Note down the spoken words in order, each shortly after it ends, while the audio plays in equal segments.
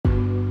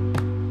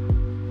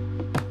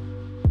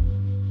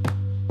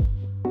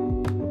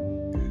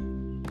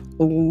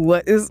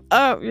What is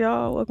up,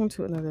 y'all? Welcome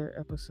to another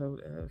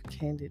episode of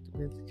Candid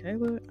with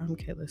Kayla. I'm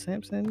Kayla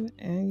Sampson,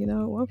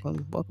 and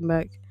welcome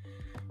back,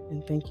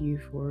 and thank you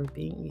for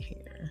being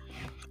here.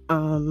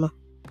 I'm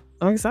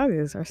excited.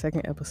 It's our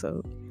second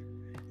episode,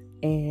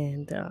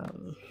 and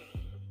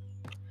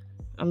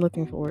I'm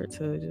looking forward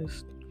to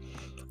just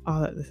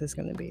all that this is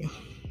going to be.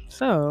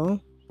 So,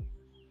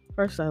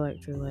 first, I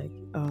like to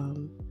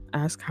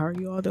ask, how are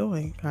you all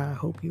doing? I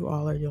hope you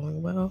all are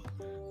doing well,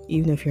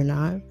 even if you're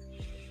not.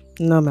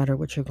 No matter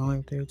what you're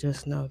going through,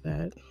 just know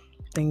that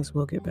things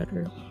will get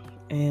better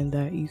and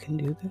that you can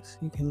do this.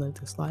 You can live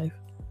this life.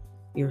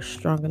 You're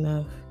strong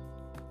enough.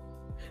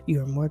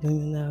 You're more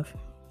than enough.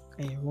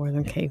 And you're more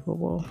than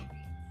capable.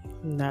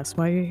 And that's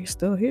why you're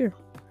still here.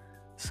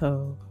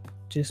 So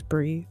just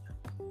breathe.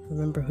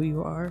 Remember who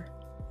you are.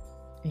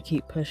 And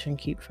keep pushing.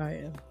 Keep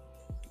fighting.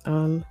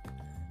 And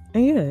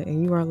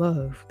you are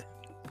loved.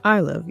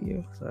 I love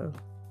you. So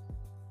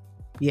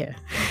yeah.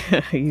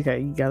 you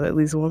got at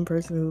least one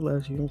person who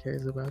loves you and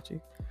cares about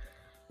you.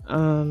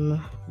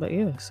 But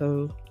yeah,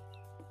 so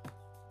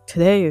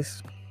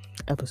today's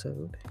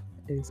episode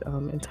is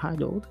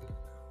entitled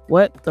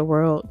 "What the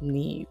World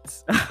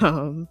Needs."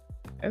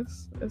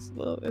 It's a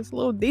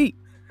little deep.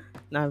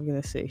 Not even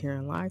gonna sit here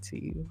and lie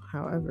to you.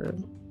 However,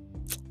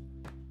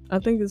 I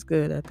think it's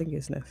good. I think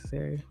it's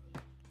necessary.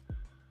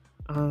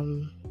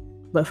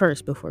 But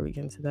first, before we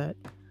get into that,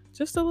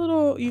 just a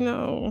little,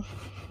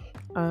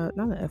 not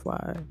an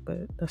FYI,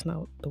 but that's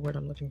not the word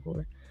I'm looking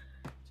for.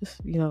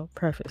 Just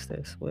preface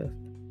this with,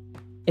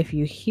 if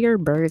you hear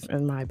birds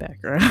in my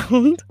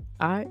background,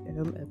 I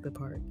am at the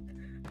park.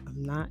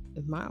 I'm not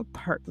in my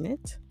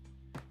apartment.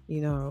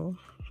 I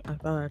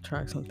thought I'd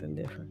try something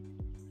different,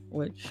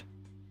 which,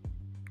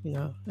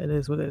 it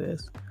is what it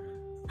is.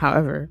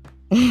 However,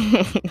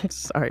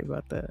 sorry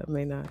about that. I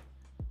may not.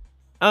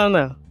 I don't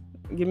know.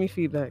 Give me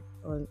feedback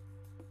on.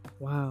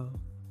 Wow,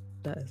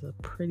 that is a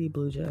pretty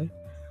blue jay.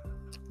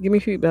 Give me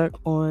feedback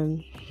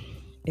on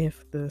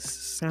if the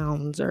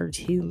sounds are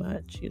too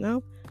much,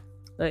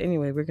 But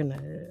anyway, we're going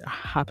to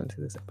hop into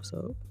this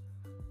episode.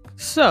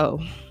 So,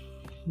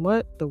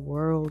 what the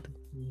world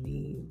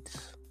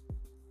needs.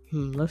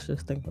 Let's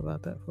just think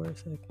about that for a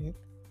second.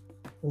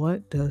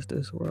 What does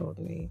this world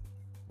need?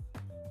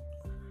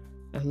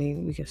 I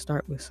mean, we can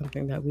start with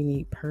something that we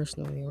need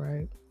personally,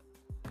 right?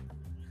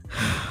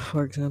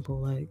 For example,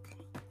 like,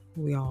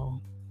 we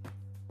all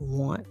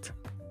want,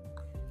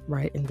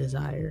 right, and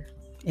desire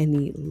and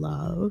need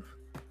love,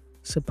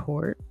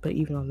 support, but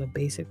even on the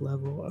basic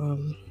level,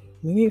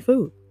 we need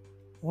food,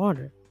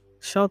 water,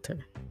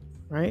 shelter,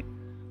 right?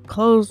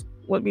 Clothes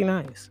would be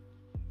nice.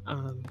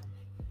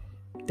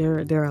 There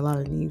are a lot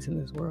of needs in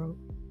this world,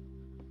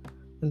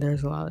 and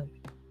there's a lot of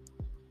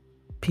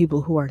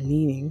people who are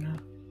needing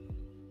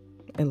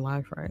in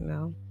life right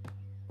now.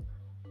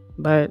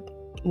 But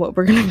what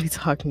we're going to be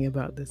talking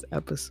about this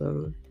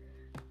episode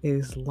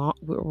is what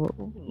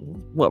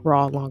we're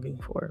all longing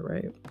for,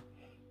 right?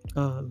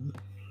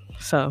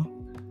 So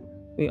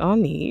we all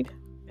need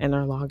and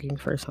are longing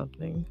for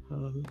something.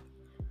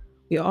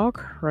 We all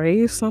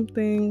crave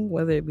something,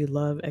 whether it be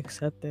love,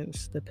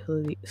 acceptance,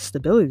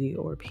 stability,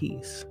 or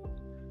peace,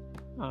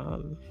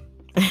 and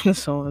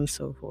so on and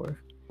so forth.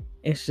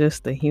 It's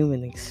just the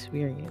human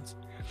experience,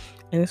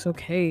 and it's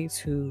okay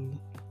to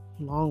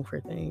long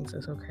for things.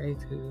 It's okay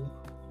to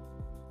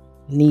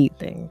need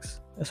things.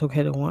 It's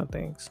okay to want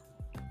things.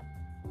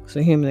 It's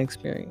a human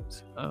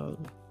experience.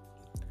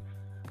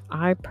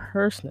 I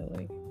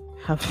personally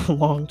have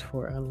longed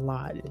for a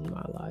lot in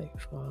my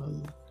life.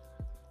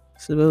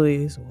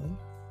 Stability is one.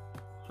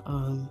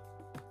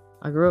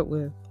 I grew up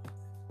with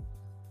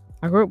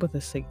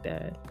a sick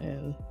dad,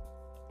 and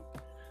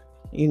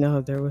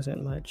there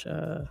wasn't much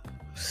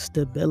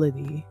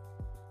stability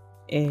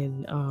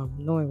in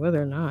knowing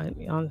whether or not,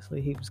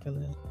 honestly, he was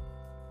gonna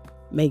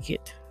make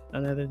it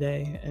another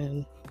day.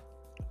 And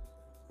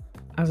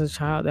as a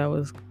child, that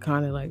was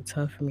kind of like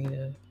tough for me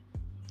to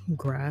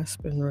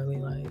grasp and really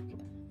like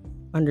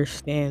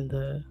understand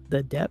the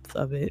depth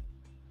of it.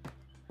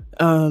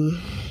 And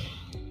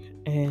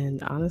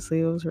honestly,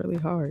 it was really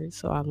hard.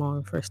 So I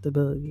longed for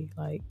stability.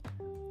 Like,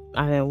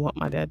 I didn't want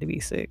my dad to be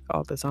sick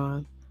all the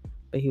time,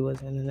 but he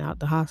was in and out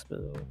the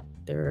hospital.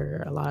 There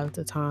were a lot of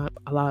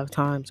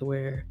times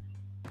where,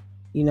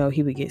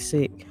 he would get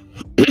sick.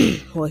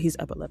 Well, he's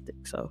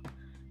epileptic, so,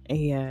 and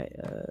he had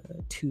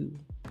two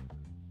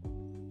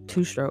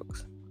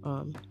strokes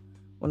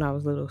when I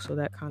was little. So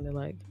that kind of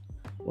like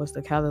was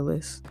the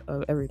catalyst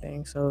of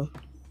everything. So,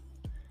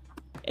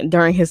 and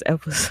during his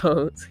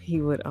episodes,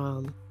 he would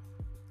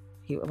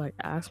like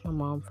ask my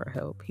mom for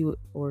help. He would,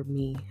 or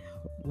me,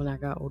 when I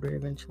got older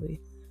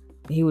eventually.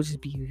 And he would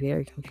just be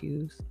very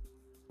confused.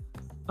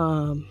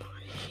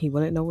 He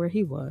wouldn't know where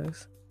he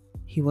was.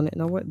 He wouldn't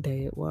know what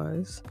day it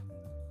was.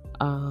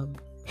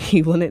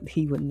 He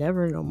would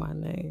never know my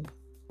name.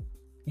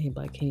 And he'd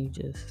be like, can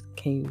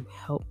you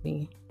help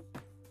me?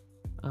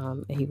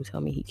 And he would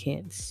tell me he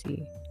can't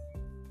see.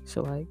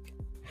 So like,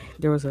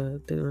 there was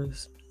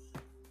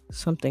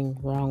something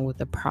wrong with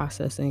the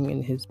processing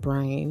in his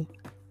brain.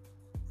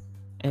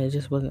 and it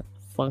just wasn't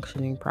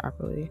functioning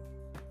properly.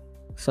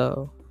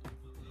 So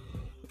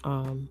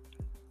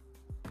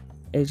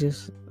it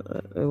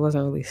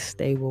wasn't really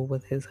stable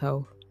with his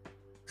health,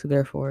 so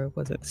therefore it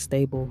wasn't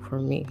stable for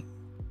me,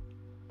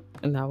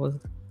 and it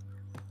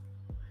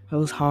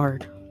was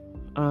hard.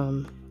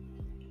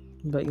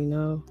 But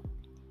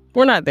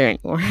we're not there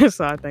anymore,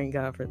 so I thank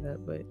God for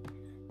that. But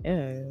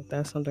yeah,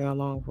 that's something I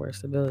long for: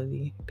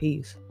 stability,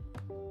 peace.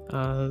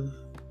 I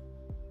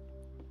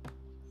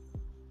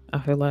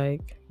feel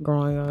like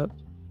growing up,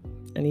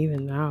 and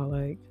even now,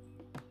 like,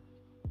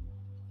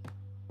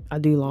 I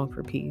do long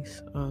for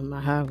peace.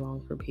 I have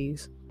longed for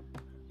peace.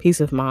 Peace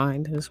of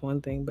mind is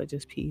one thing, but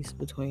just peace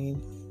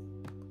between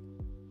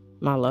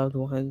my loved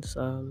ones.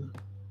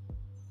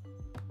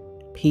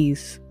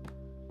 Peace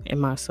in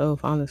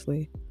myself,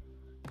 honestly.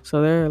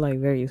 So there are like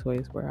various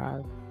ways where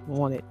I've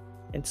wanted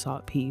and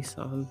sought peace.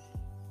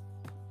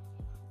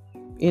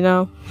 You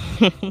know,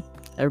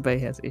 everybody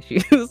has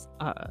issues.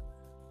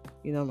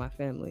 My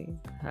family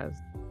has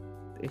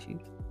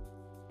issues.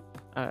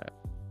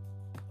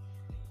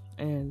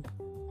 And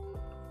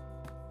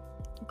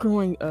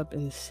growing up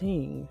and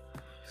seeing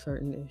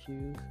certain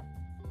issues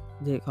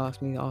did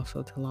cause me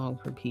also to long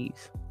for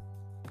peace.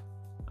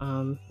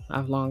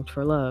 I've longed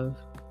for love.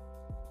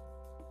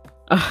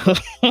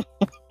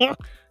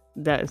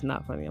 That is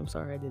not funny. I'm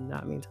sorry. I did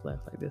not mean to laugh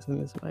like this in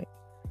this mic.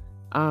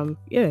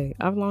 Yeah,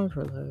 I've longed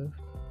for love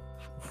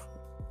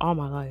all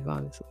my life,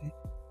 honestly.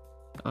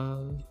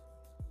 And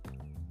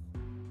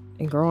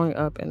growing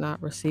up and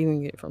not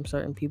receiving it from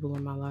certain people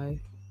in my life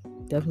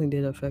definitely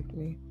did affect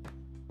me.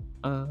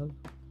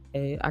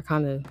 I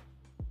kind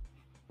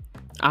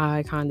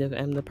of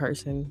am the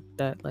person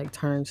that like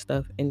turns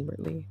stuff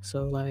inwardly.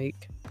 So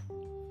like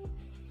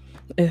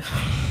if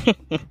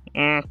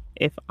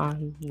if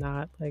I'm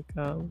not like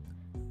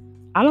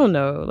I don't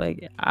know,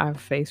 like I've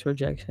faced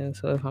rejection.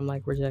 So if I'm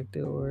like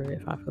rejected, or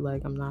if I feel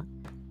like I'm not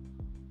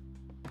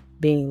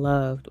being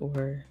loved,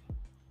 or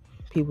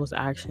people's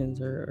actions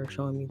are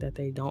showing me that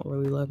they don't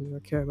really love me or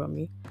care about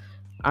me,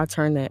 I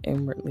turn that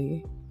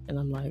inwardly, and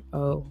I'm like,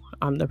 oh,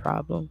 I'm the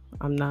problem.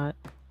 I'm not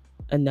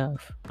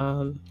enough.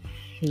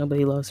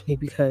 Nobody loves me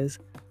because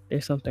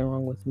there's something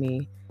wrong with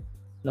me.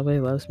 Nobody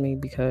loves me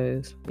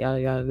because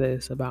yada yada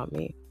this about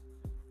me.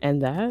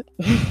 And that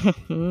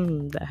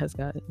that has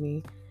gotten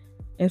me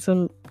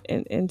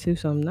into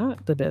some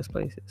not the best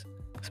places,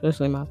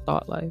 especially my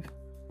thought life.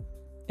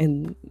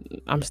 And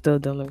I'm still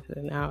dealing with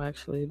it now,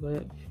 actually,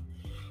 but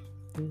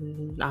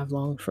I've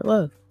longed for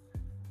love,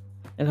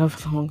 and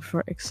I've longed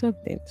for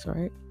acceptance,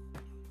 right?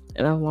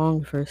 And I've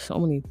longed for so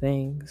many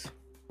things,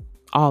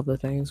 all the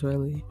things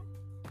really.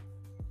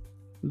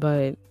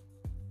 But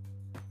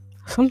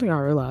something I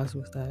realized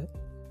was that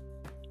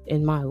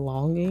in my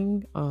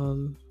longing,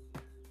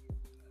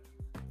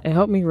 it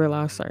helped me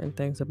realize certain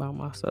things about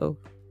myself.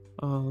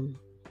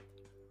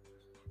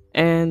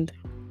 And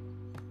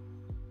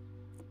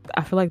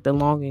I feel like the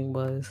longing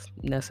was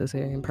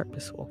necessary and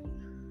purposeful.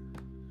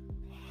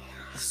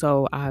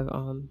 So I've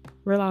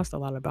realized a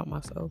lot about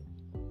myself,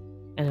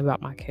 and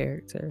about my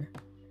character,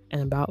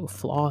 and about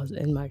flaws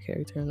in my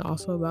character, and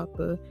also about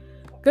the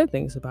good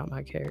things about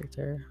my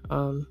character.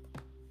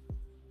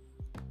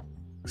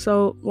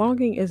 So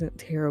longing isn't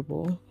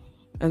terrible,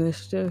 and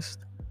it's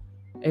just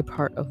a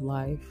part of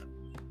life.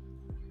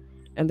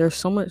 And there's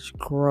so much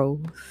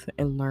growth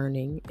and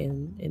learning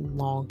in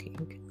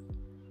longing,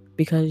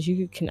 because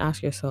you can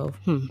ask yourself,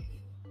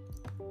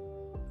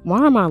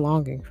 why am I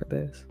longing for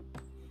this?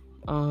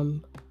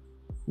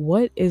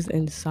 What is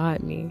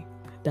inside me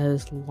that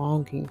is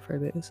longing for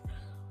this?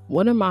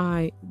 What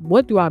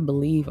do I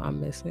believe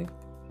I'm missing?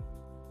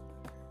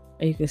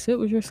 And you can sit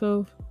with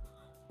yourself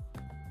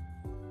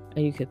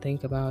and you could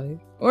think about it.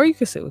 Or you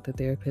could sit with a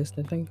therapist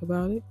and think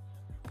about it,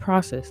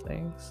 process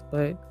things.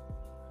 But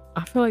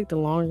I feel like the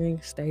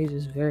longing stage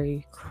is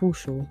very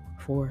crucial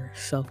for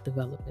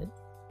self-development.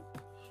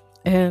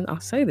 And I'll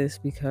say this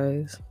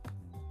because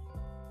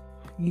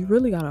you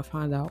really got to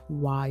find out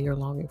why you're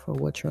longing for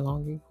what you're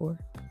longing for.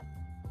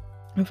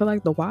 I feel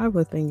like the why of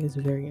a thing is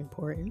very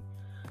important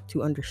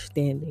to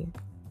understanding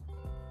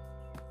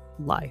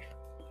life.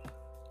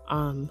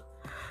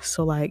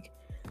 So like,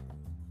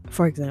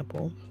 for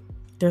example,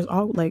 there's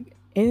all like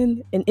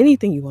in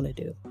anything you want to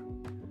do,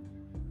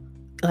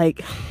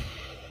 like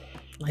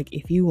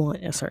if you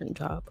want a certain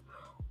job,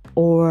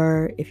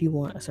 or if you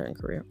want a certain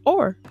career,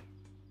 or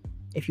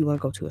if you want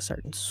to go to a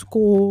certain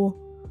school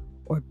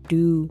or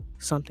do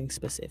something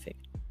specific,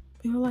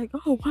 people are like,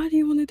 oh, why do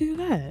you want to do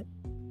that?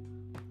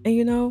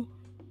 And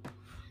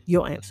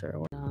you'll answer,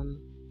 or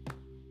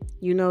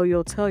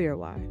you'll tell your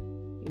why.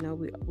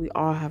 We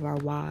all have our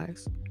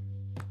whys,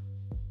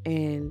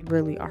 and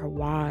really our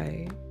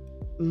why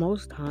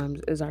most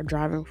times is our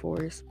driving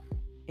force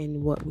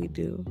in what we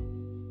do.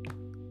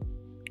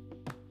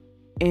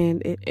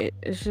 And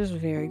it's just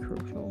very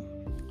crucial.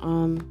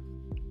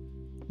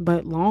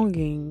 But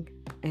longing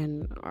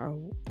and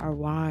our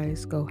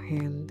whys go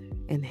hand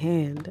in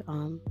hand.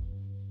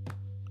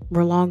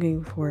 We're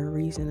longing for a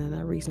reason, and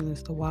that reason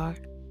is the why.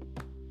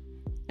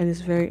 And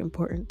it's very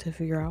important to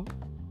figure out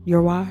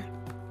your why,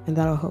 and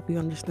that'll help you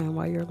understand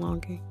why you're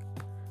longing.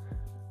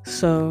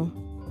 So,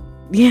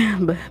 yeah,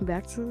 but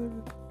back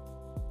to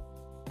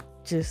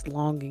just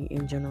longing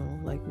in general.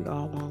 Like, we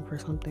all long for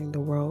something. The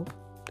world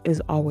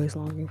is always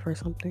longing for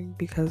something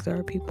because there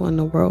are people in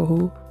the world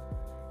who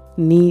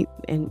need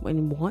and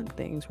want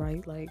things,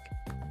 right? Like,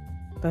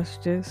 that's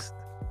just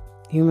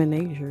human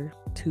nature,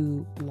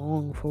 to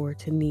long for,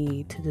 to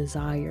need, to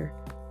desire,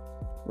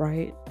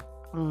 right?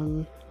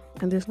 And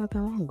there's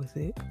nothing wrong with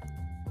it.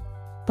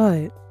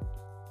 But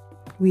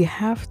we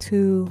have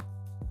to,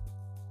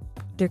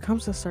 there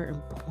comes a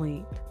certain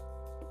point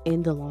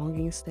in the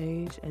longing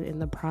stage and in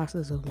the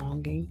process of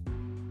longing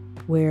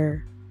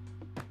where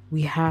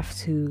we have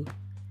to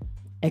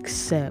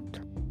accept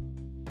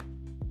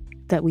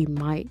that we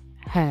might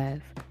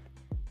have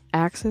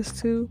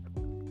access to,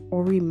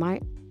 or we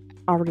might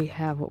already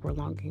have what we're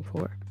longing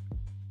for,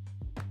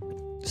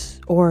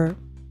 or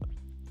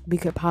we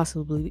could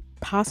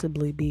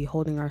possibly be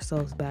holding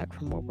ourselves back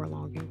from what we're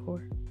longing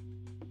for,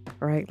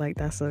 right? Like,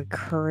 that's a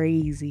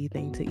crazy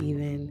thing to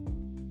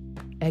even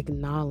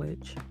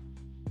acknowledge.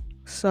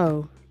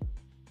 So,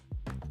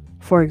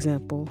 for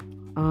example,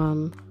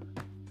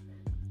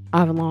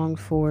 I've longed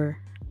for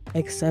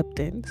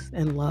acceptance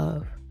and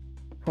love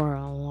for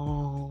a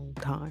long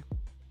time.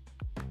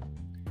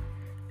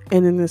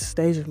 And in this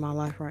stage of my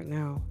life right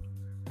now,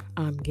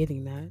 I'm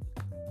getting that.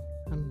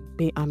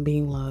 I'm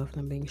being loved.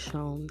 I'm being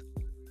shown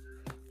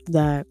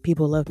that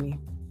people love me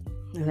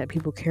and that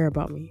people care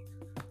about me,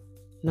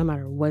 no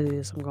matter what it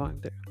is I'm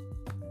going through.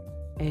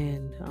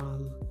 And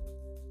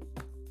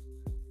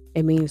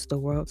it means the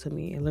world to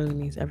me. It literally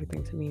means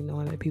everything to me,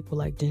 knowing that people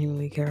like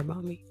genuinely care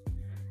about me,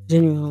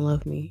 genuinely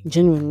love me,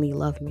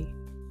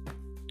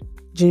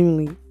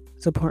 genuinely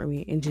support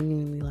me, and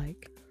genuinely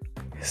like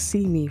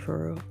see me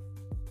for real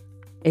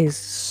is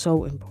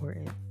so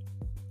important.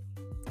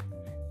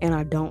 And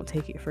I don't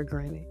take it for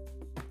granted.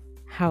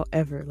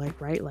 However, like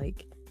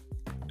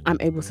I'm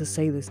able to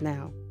say this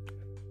now,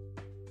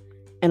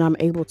 and I'm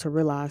able to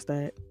realize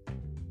that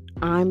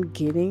I'm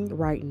getting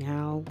right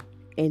now,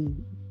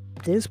 in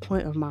this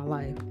point of my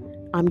life,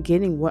 I'm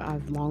getting what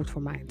I've longed for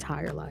my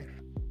entire life.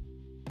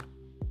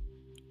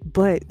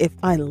 But if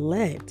I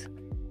let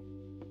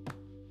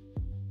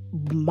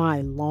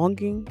my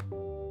longing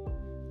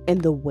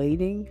and the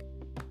waiting,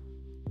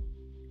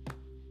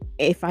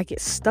 if I get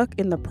stuck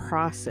in the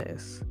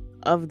process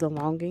of the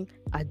longing,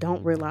 I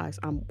don't realize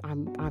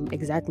I'm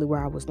exactly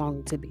where I was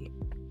longing to be.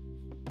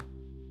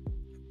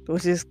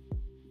 Which is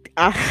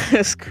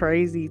it's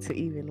crazy to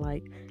even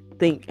like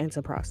think and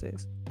to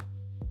process.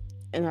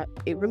 And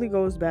it really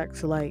goes back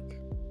to,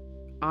 like,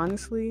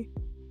 honestly,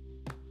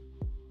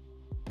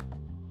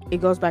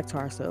 it goes back to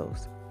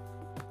ourselves.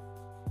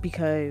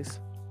 Because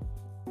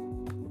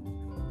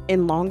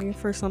in longing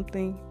for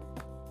something,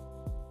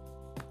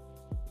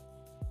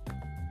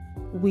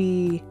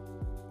 we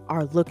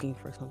are looking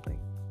for something.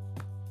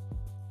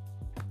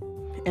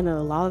 And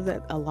a lot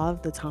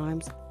of the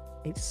times,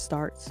 it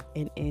starts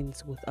and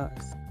ends with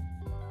us.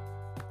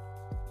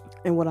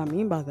 And what I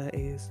mean by that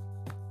is,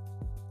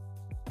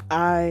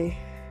 I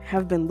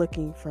have been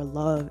looking for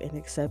love and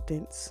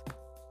acceptance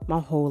my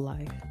whole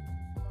life.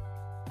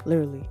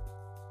 Literally,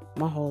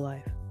 my whole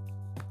life.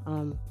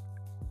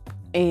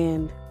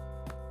 And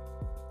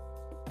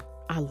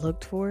I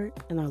looked for it,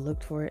 and I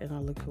looked for it, and I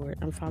looked for it,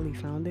 and finally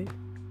found it.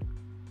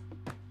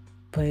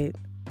 But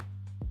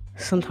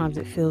sometimes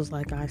it feels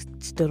like I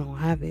still don't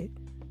have it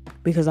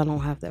because I don't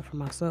have that for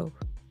myself.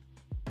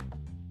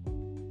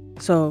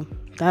 So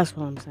that's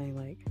what I'm saying.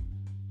 Like,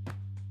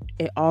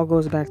 it all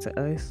goes back to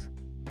us,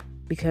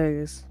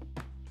 because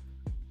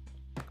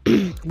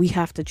we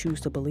have to choose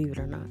to believe it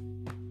or not.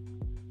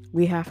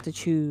 We have to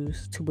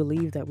choose to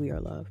believe that we are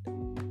loved.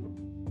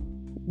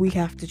 We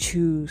have to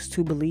choose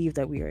to believe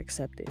that we are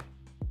accepted.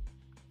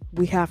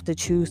 We have to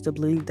choose to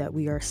believe that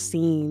we are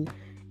seen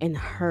and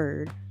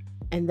heard,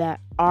 and that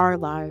our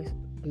lives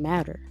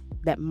matter,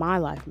 that my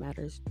life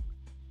matters.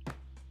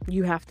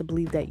 You have to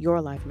believe that your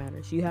life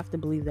matters. You have to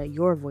believe that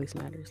your voice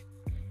matters.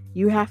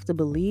 You have to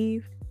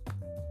believe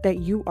that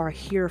you are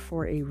here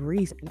for a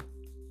reason.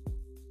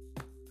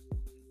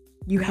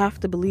 You have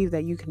to believe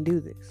that you can do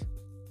this.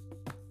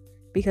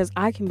 Because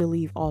I can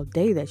believe all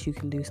day that you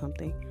can do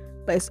something,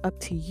 but it's up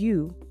to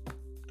you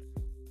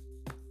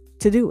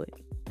to do it.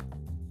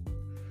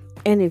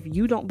 And if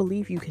you don't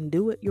believe you can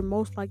do it, you're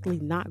most likely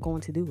not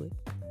going to do it.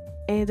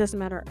 And it doesn't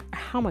matter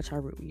how much I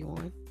root you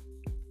on.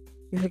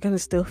 You're going to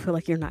still feel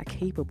like you're not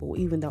capable,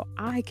 even though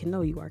I can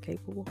know you are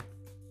capable.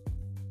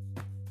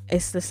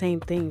 It's the same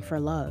thing for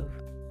love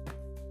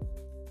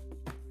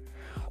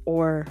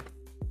or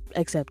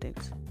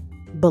acceptance,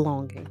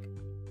 belonging,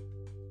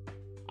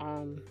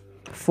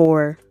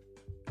 for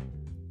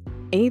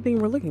anything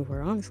we're looking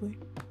for, honestly.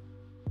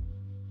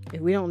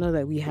 If we don't know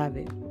that we have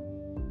it,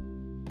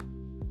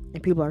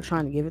 and people are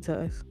trying to give it to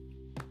us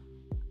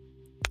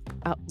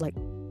out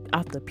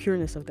the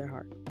pureness of their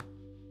heart,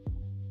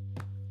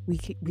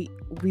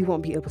 we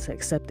won't be able to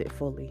accept it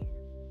fully,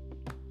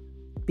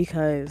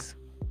 because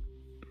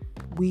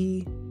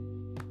we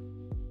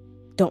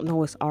don't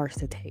know it's ours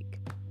to take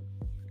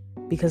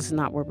because it's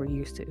not what we're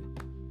used to.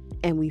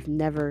 And we've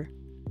never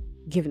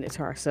given it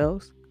to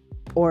ourselves,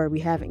 or we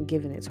haven't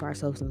given it to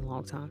ourselves in a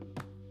long time.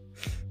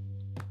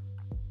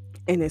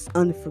 And it's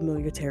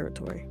unfamiliar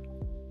territory.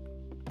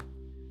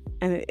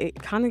 And it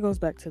kind of goes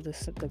back to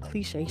the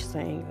cliche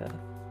saying of,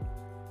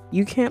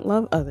 you can't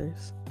love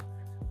others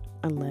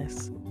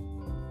unless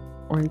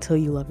or until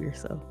you love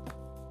yourself.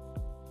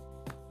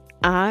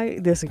 I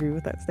disagree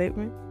with that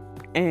statement,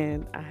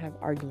 and I have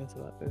arguments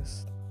about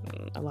this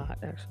a lot,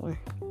 actually.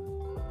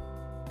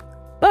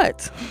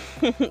 But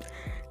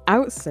I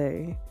would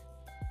say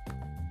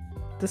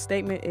the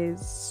statement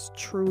is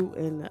true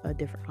in a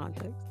different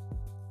context.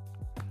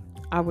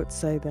 I would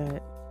say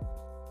that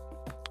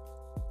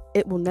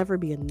it will never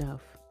be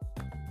enough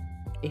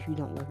if you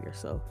don't love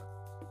yourself.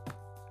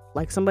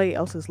 Like, somebody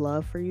else's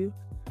love for you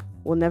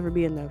will never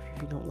be enough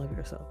if you don't love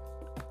yourself.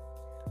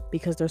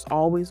 Because there's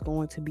always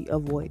going to be a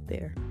void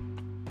there.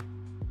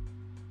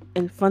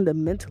 And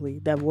fundamentally,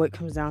 that void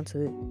comes down to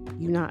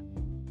you not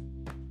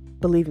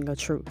believing a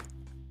truth.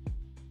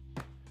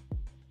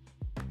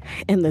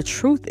 And the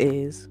truth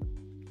is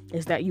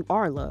that you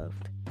are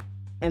loved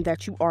and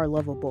that you are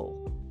lovable.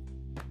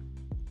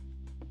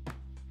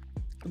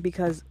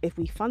 Because if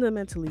we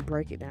fundamentally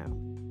break it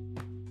down,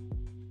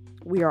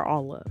 we are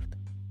all loved.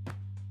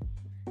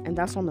 And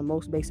that's on the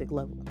most basic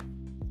level.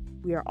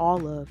 We are all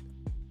loved,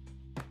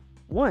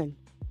 one,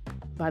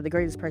 by the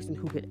greatest person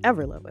who could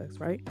ever love us,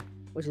 right?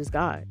 Which is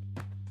God.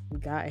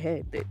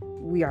 Godhead.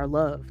 We are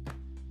loved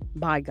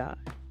by God.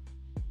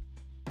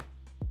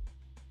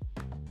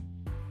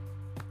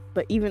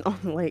 But even on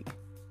like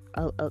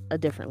a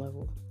different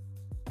level,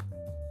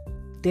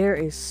 there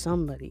is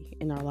somebody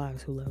in our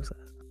lives who loves us.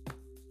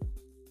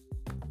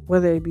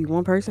 Whether it be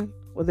one person,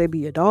 whether it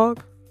be a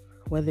dog,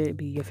 whether it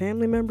be your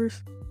family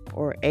members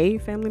or a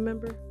family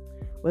member,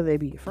 whether it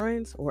be your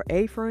friends or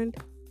a friend,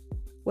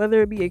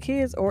 whether it be your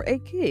kids or a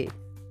kid,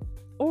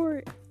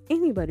 or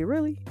anybody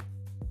really.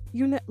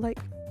 You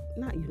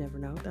never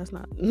know. That's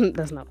not what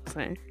I'm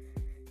saying.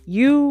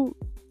 You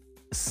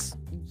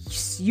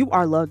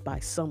are loved by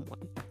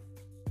someone.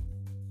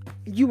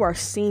 You are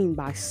seen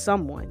by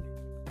someone.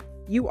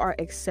 You are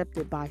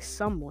accepted by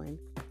someone.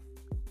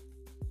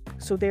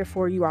 So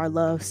therefore, you are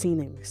loved,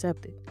 seen, and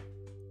accepted.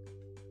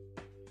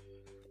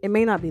 It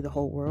may not be the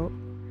whole world,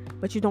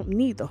 but you don't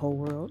need the whole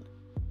world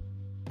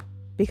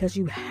because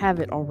you have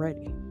it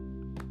already.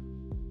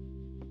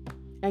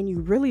 And you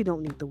really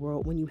don't need the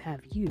world when you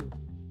have you.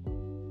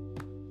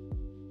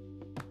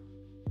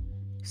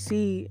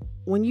 See,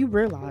 when you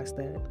realize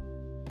that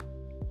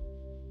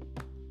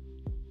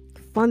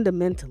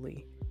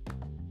fundamentally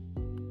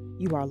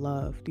you are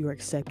loved, you are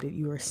accepted,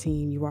 you are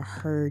seen, you are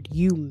heard,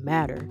 you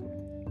matter,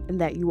 and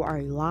that you are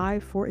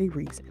alive for a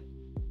reason,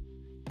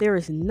 there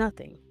is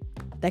nothing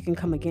that can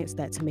come against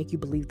that to make you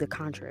believe the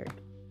contrary.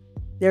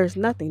 There is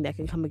nothing that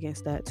can come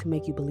against that to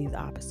make you believe the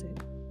opposite.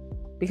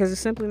 Because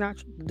it's simply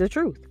not the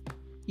truth.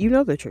 You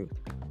know the truth.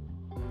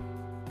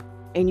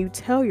 And you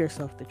tell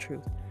yourself the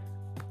truth.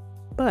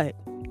 But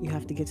you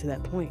have to get to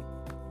that point.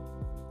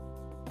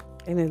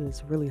 And it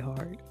is really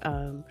hard.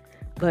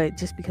 But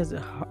just because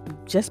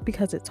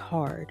it's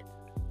hard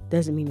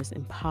doesn't mean it's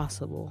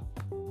impossible.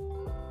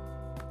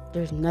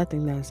 There's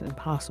nothing that's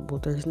impossible.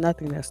 There's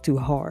nothing that's too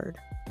hard.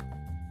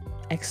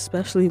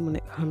 Especially when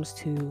it comes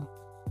to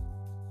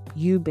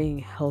you being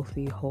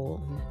healthy,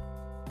 whole, and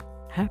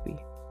happy,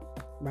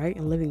 right?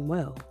 And living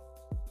well.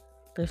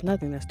 There's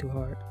nothing that's too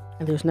hard.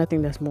 And there's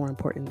nothing that's more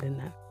important than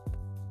that.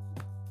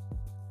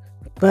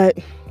 But,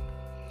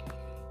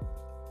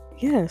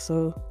 yeah,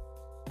 so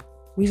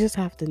we just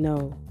have to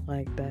know,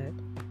 like, that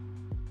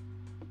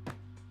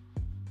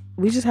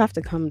we just have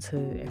to come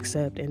to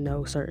accept and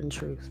know certain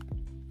truths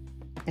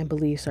and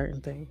believe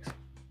certain things.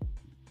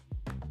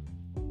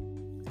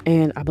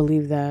 And I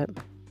believe that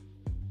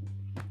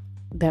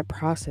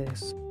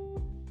process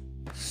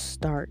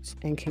starts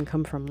and can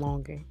come from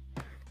longing.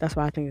 That's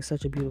why I think it's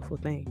such a beautiful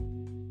thing.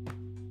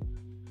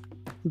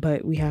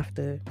 But we have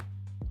to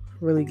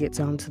really get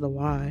down to the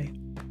why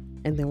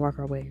and then work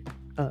our way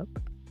up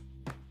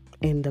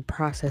in the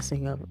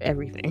processing of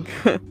everything.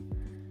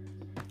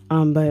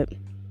 But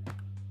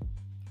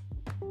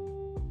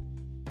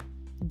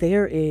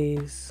there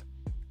is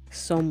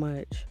so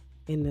much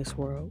in this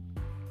world,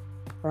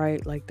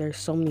 right? Like, there's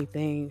so many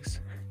things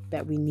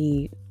that we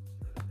need.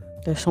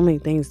 There's so many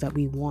things that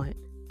we want.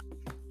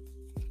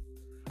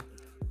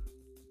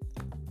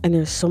 And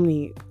there's so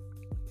many,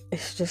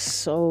 it's just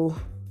so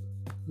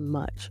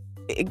much.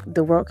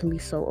 The world can be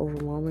so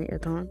overwhelming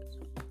at times.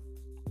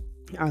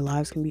 Our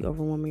lives can be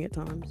overwhelming at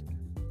times.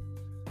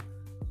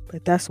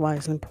 But that's why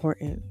it's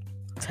important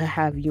to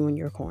have you in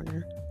your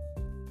corner.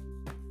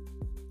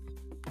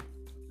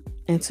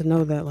 And to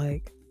know that,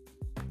 like,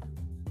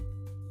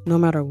 no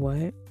matter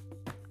what,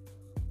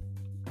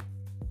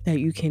 that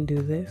you can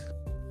do this.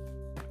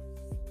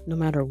 No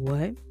matter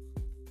what,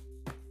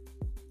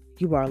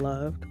 you are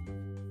loved.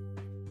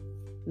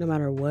 No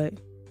matter what,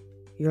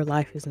 your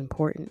life is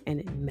important and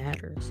it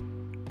matters.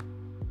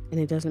 And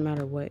it doesn't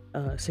matter what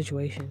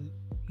situation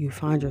you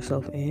find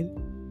yourself in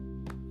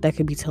that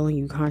could be telling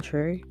you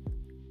contrary.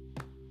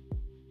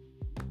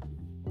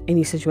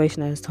 Any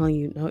situation that is telling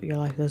you, no, your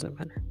life doesn't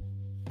matter.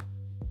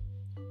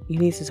 You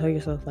need to tell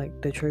yourself,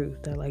 like, the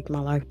truth, that, like, my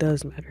life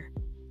does matter.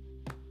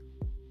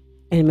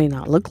 And it may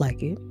not look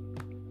like it,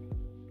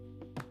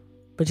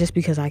 but just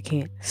because I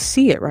can't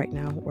see it right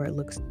now, or it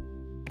looks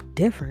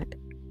different,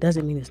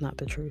 doesn't mean it's not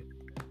the truth.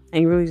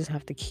 And you really just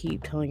have to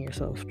keep telling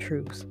yourself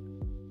truths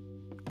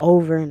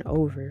over and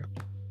over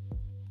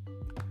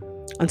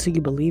until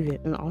you believe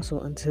it, and also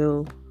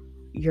until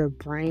your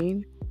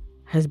brain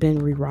has been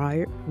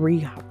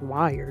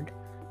rewired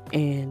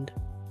and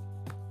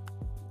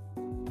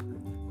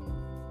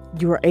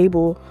you are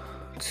able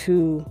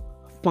to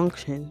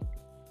function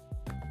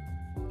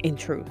in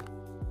truth.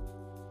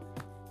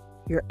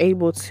 You're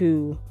able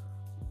to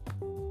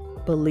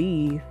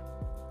believe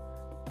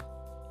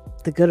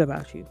the good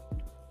about you.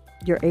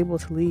 You're able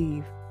to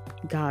leave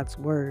God's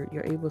word.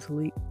 You're able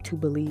to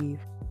believe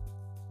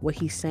what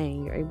he's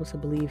saying. You're able to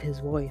believe his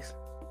voice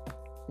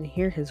and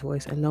hear his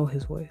voice and know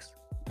his voice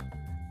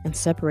and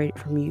separate it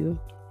from you,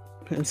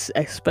 and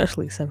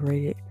especially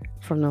separate it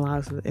from the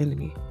lies of the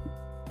enemy.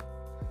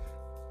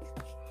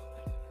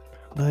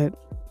 But,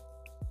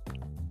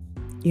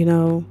 you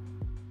know,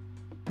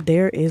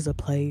 there is a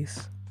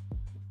place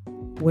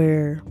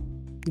where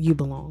you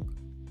belong,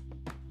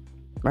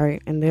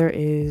 right? And there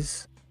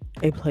is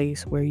a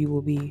place where you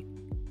will be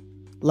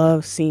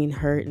loved, seen,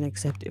 heard, and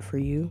accepted for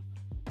you.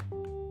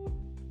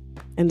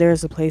 And there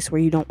is a place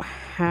where you don't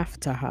have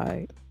to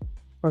hide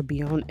or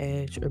be on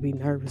edge or be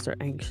nervous or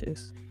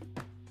anxious.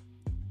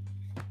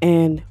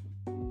 And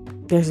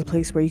there's a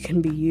place where you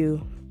can be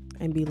you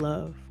and be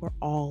loved for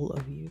all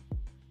of you.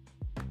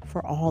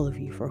 For all of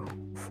you,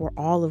 for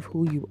all of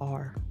who you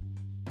are.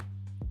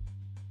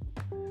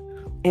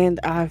 And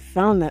I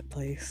found that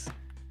place.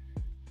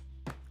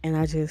 And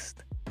I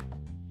just,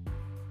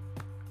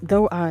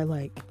 though I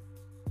like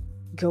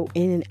go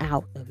in and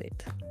out of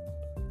it,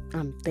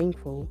 I'm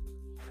thankful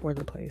for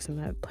the place. And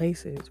that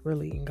place is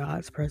really in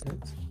God's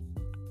presence.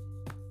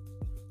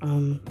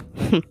 And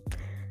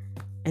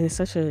it's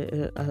such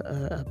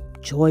a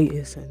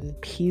joyous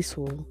and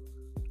peaceful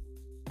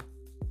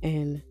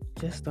and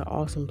just an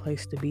awesome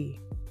place to be.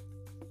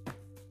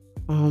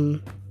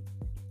 You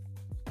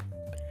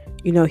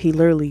know, he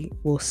literally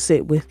will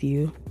sit with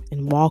you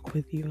and walk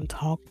with you and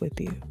talk with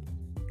you,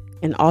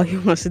 and all he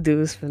wants to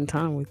do is spend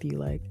time with you.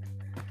 Like,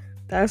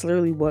 that's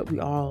literally what we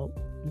all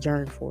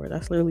yearn for.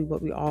 That's literally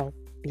what we all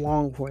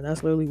long for.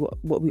 That's literally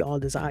what we all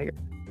desire.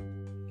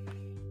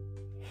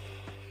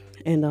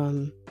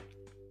 And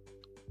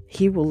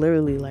he will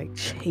literally like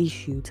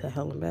chase you to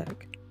hell and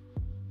back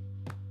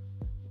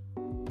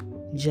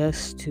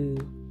just to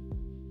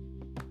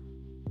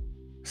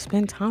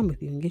spend time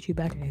with you and get you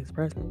back in his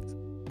presence.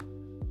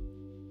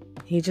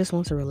 He just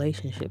wants a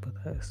relationship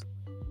with us.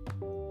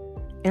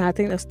 And I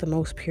think that's the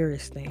most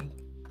purest thing.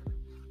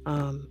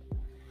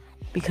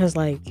 Because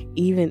like,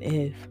 even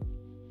if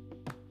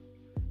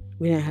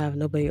we didn't have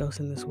nobody else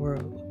in this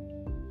world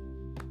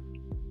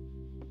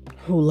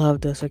who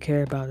loved us or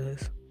cared about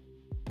us,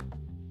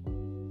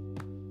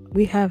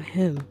 we have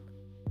him.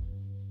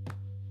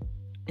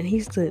 And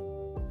he's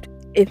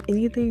if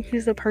anything,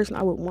 he's the person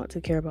I would want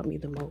to care about me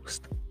the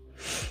most.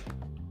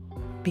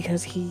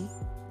 Because he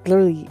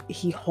literally,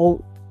 he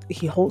holds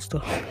the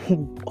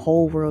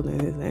whole world in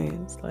his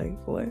hands. Like,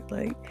 what?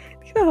 Like,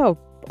 do you know how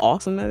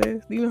awesome that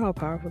is? Do you know how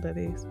powerful that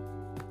is?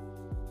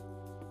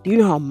 Do you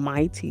know how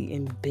mighty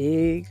and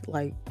big,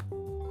 like,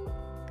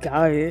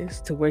 God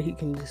is, to where he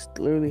can just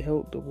literally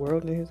hold the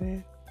world in his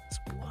hand? It's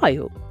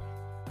wild.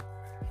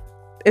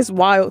 It's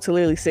wild to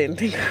literally sit and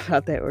think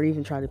about that, or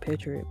even try to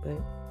picture it.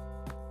 But,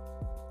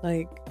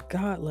 like,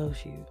 God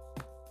loves you.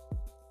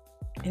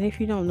 And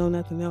if you don't know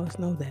nothing else,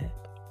 know that.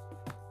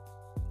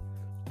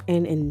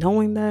 And in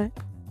knowing that,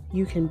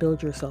 you can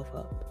build yourself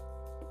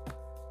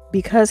up.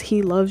 Because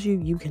he loves you,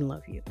 you can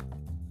love you.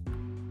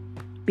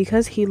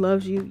 Because he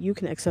loves you, you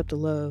can accept the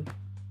love.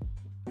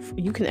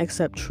 You can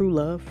accept true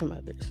love from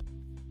others.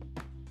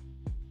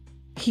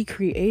 He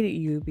created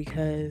you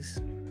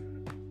because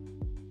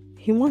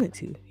he wanted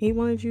to. He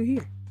wanted you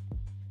here.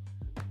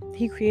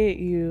 He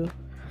created you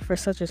for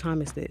such a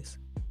time as this.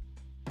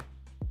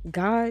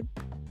 God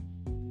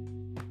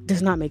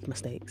does not make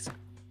mistakes.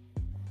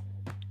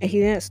 And he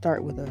didn't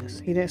start with us.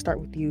 He didn't start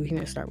with you. He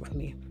didn't start with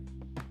me.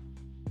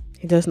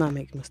 He does not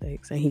make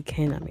mistakes, and he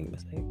cannot make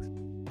mistakes.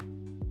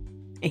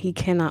 And he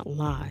cannot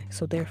lie.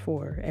 So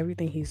therefore,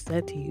 everything he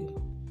said to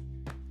you,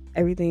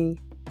 everything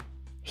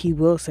he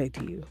will say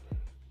to you,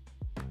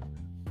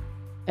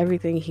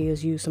 everything he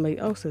has used somebody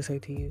else to say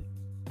to you,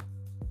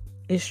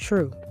 is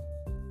true.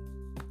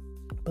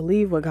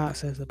 Believe what God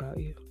says about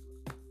you.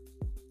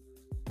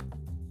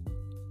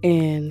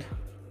 And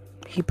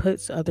he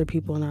puts other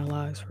people in our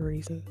lives for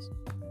reasons.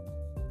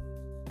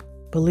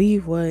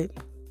 Believe what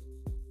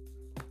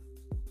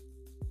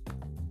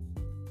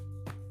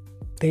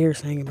they're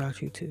saying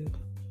about you too.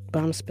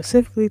 But I'm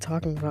specifically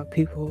talking about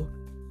people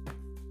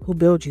who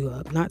build you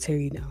up, not tear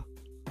you down.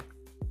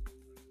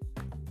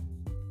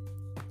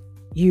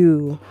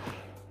 You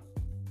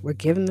were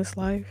given this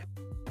life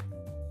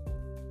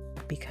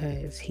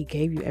because he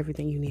gave you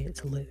everything you needed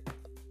to live.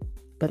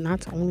 But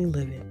not to only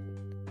live it,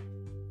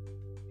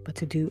 but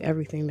to do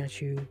everything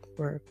that you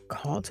were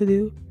called to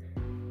do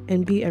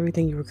and be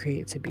everything you were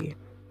created to be.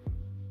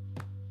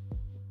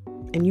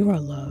 And you are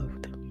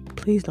loved.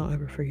 Please don't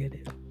ever forget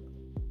it.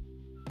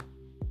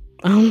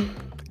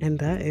 And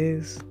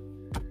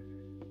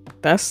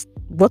that's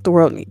what the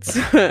world needs.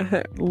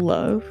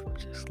 Love.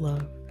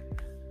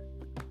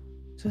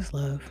 Just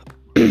love.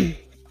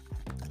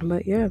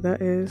 But yeah,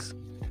 that is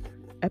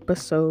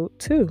episode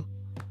 2.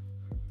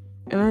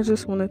 And I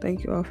just want to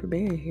thank you all for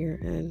being here.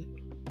 And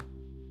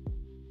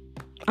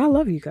I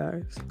love you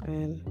guys.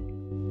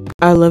 And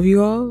I love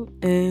you all.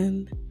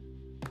 And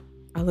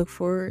I look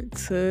forward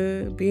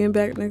to being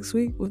back next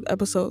week with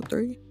episode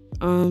 3.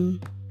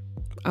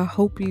 I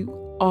hope you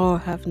all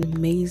have an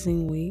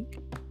amazing week.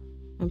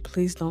 And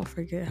please don't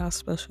forget how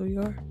special you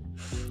are.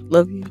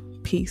 Love you.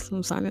 Peace.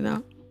 I'm signing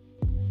out.